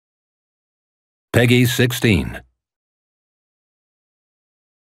Peggy 16.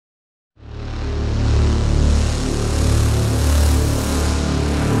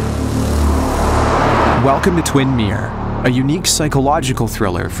 Welcome to Twin Mirror, a unique psychological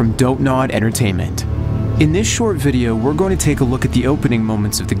thriller from Xone Entertainment. In this short video, we're going to take a look at the opening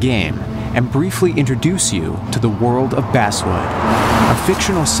moments of the game and briefly introduce you to the world of Basswood, a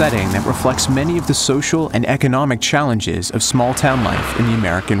fictional setting that reflects many of the social and economic challenges of small-town life in the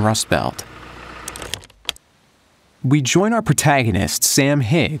American Rust Belt. We join our protagonist, Sam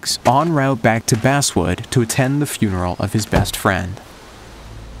Higgs, en route back to Basswood to attend the funeral of his best friend.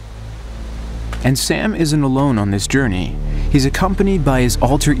 And Sam isn't alone on this journey. He's accompanied by his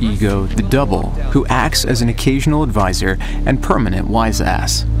alter ego, the Double, who acts as an occasional advisor and permanent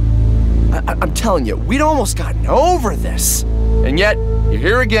wise-ass. I'm telling you, we'd almost gotten over this. And yet, you're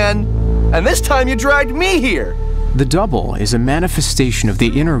here again, and this time you dragged me here. The Double is a manifestation of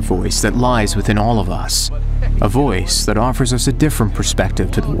the inner voice that lies within all of us. A voice that offers us a different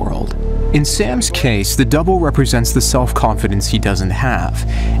perspective to the world. In Sam's case, the Double represents the self-confidence he doesn't have,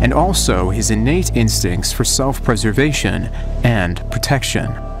 and also his innate instincts for self-preservation and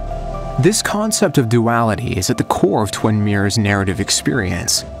protection. This concept of duality is at the core of Twin Mirror's narrative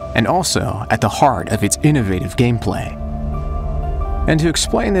experience, and also at the heart of its innovative gameplay. And to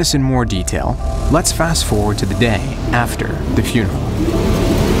explain this in more detail, let's fast forward to the day after the funeral.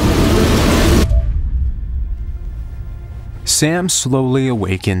 Sam slowly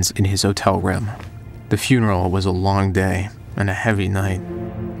awakens in his hotel room. The funeral was a long day and a heavy night.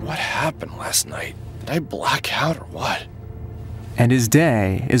 What happened last night? Did I black out or what? And his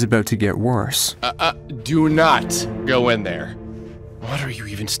day is about to get worse. Do not go in there. What are you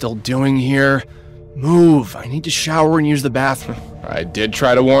even still doing here? Move, I need to shower and use the bathroom. I did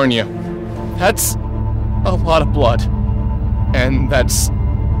try to warn you. That's a lot of blood. And that's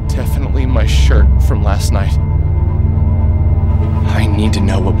definitely my shirt from last night. I need to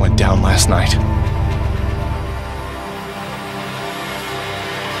know what went down last night.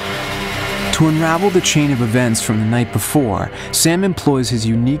 To unravel the chain of events from the night before, Sam employs his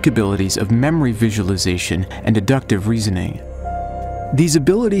unique abilities of memory visualization and deductive reasoning. These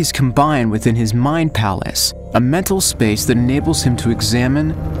abilities combine within his mind palace, a mental space that enables him to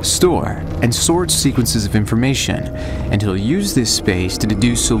examine, store, and sort sequences of information, and he'll use this space to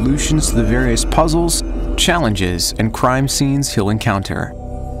deduce solutions to the various puzzles, challenges, and crime scenes he'll encounter.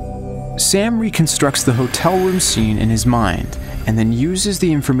 Sam reconstructs the hotel room scene in his mind, and then uses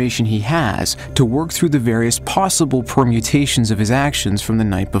the information he has to work through the various possible permutations of his actions from the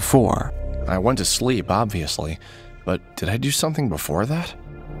night before. I went to sleep, obviously. But did I do something before that?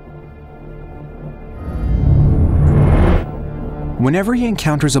 Whenever he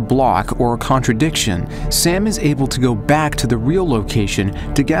encounters a block or a contradiction, Sam is able to go back to the real location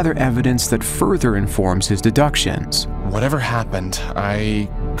to gather evidence that further informs his deductions. Whatever happened, I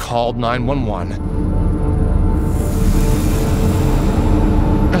called 911.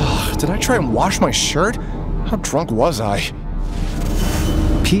 Ugh, did I try and wash my shirt? How drunk was I?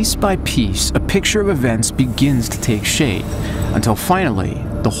 Piece by piece, a picture of events begins to take shape, until finally,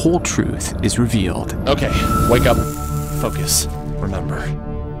 the whole truth is revealed. Okay, wake up, focus, remember.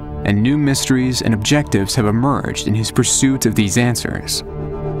 And new mysteries and objectives have emerged in his pursuit of these answers.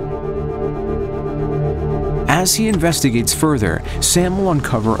 As he investigates further, Sam will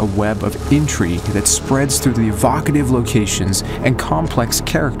uncover a web of intrigue that spreads through the evocative locations and complex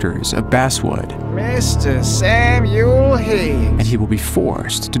characters of Basswood. Mr. Samuel Higgs. And he will be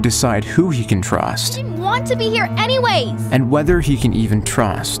forced to decide who he can trust. I didn't want to be here anyways. And whether he can even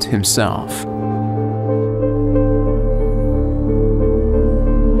trust himself.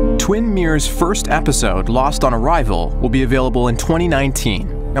 Twin Mirror's first episode, Lost on Arrival, will be available in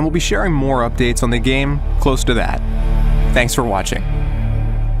 2019. And we'll be sharing more updates on the game close to that. Thanks for watching.